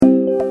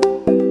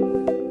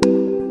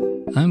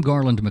I'm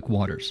Garland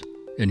McWaters,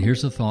 and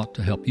here's a thought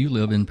to help you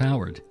live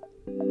empowered.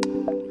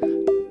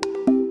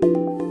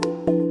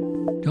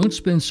 Don't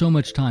spend so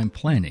much time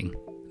planning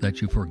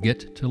that you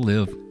forget to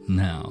live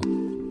now.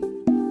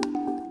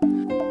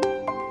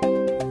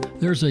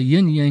 There's a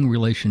yin-yang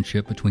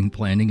relationship between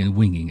planning and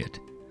winging it,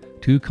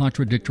 two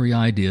contradictory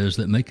ideas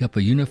that make up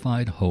a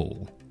unified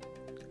whole.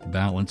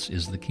 Balance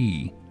is the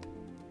key.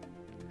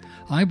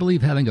 I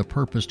believe having a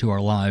purpose to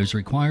our lives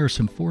requires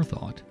some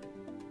forethought.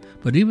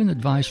 But even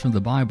advice from the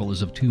Bible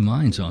is of two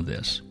minds on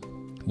this.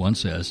 One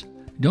says,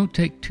 don't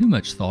take too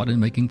much thought in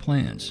making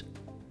plans.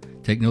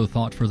 Take no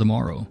thought for the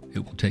morrow, it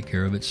will take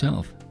care of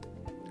itself.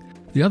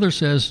 The other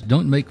says,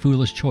 don't make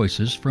foolish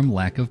choices from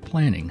lack of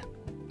planning.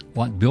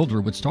 What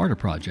builder would start a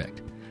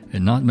project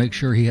and not make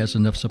sure he has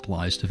enough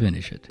supplies to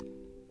finish it?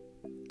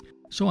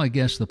 So I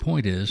guess the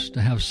point is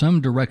to have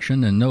some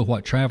direction and know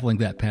what traveling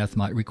that path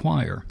might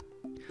require.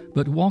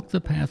 But walk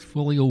the path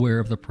fully aware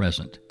of the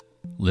present,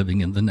 living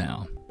in the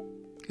now.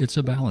 It's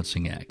a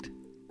balancing act.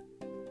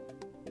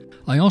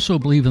 I also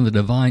believe in the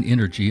divine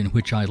energy in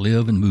which I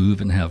live and move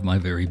and have my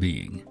very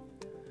being.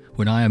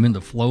 When I am in the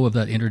flow of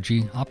that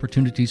energy,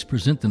 opportunities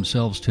present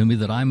themselves to me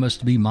that I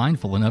must be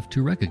mindful enough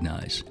to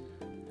recognize.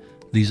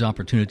 These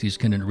opportunities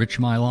can enrich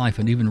my life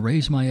and even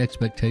raise my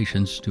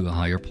expectations to a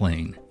higher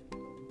plane.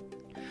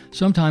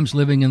 Sometimes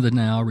living in the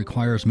now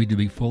requires me to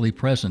be fully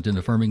present in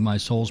affirming my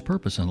soul's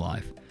purpose in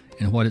life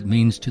and what it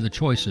means to the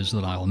choices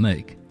that I'll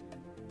make.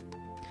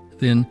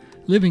 Then,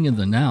 living in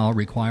the now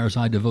requires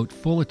I devote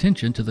full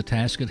attention to the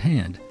task at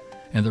hand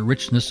and the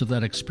richness of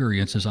that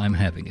experience as I'm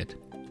having it,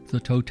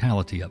 the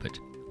totality of it,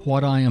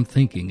 what I am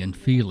thinking and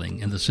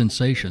feeling and the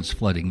sensations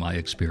flooding my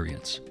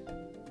experience.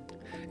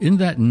 In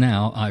that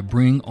now I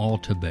bring all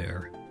to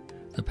bear,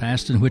 the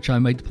past in which I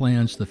made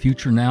plans, the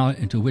future now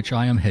into which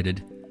I am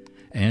headed,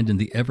 and in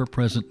the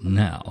ever-present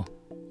now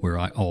where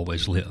I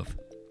always live.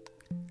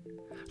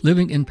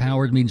 Living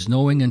empowered means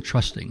knowing and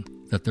trusting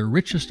that the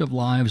richest of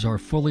lives are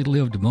fully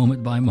lived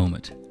moment by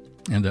moment,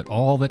 and that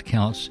all that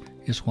counts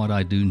is what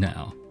I do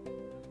now.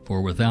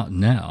 For without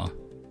now,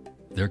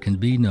 there can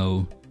be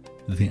no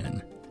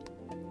then.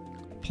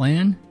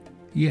 Plan?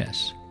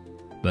 Yes,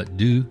 but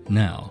do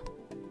now,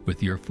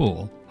 with your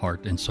full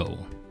heart and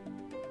soul.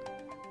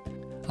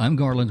 I'm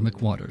Garland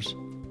McWaters,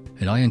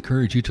 and I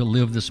encourage you to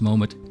live this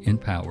moment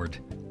empowered.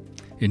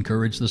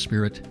 Encourage the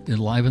spirit,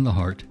 enliven the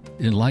heart,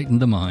 enlighten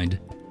the mind,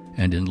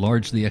 and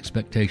enlarge the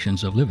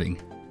expectations of living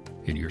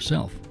in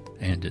yourself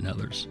and in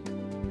others.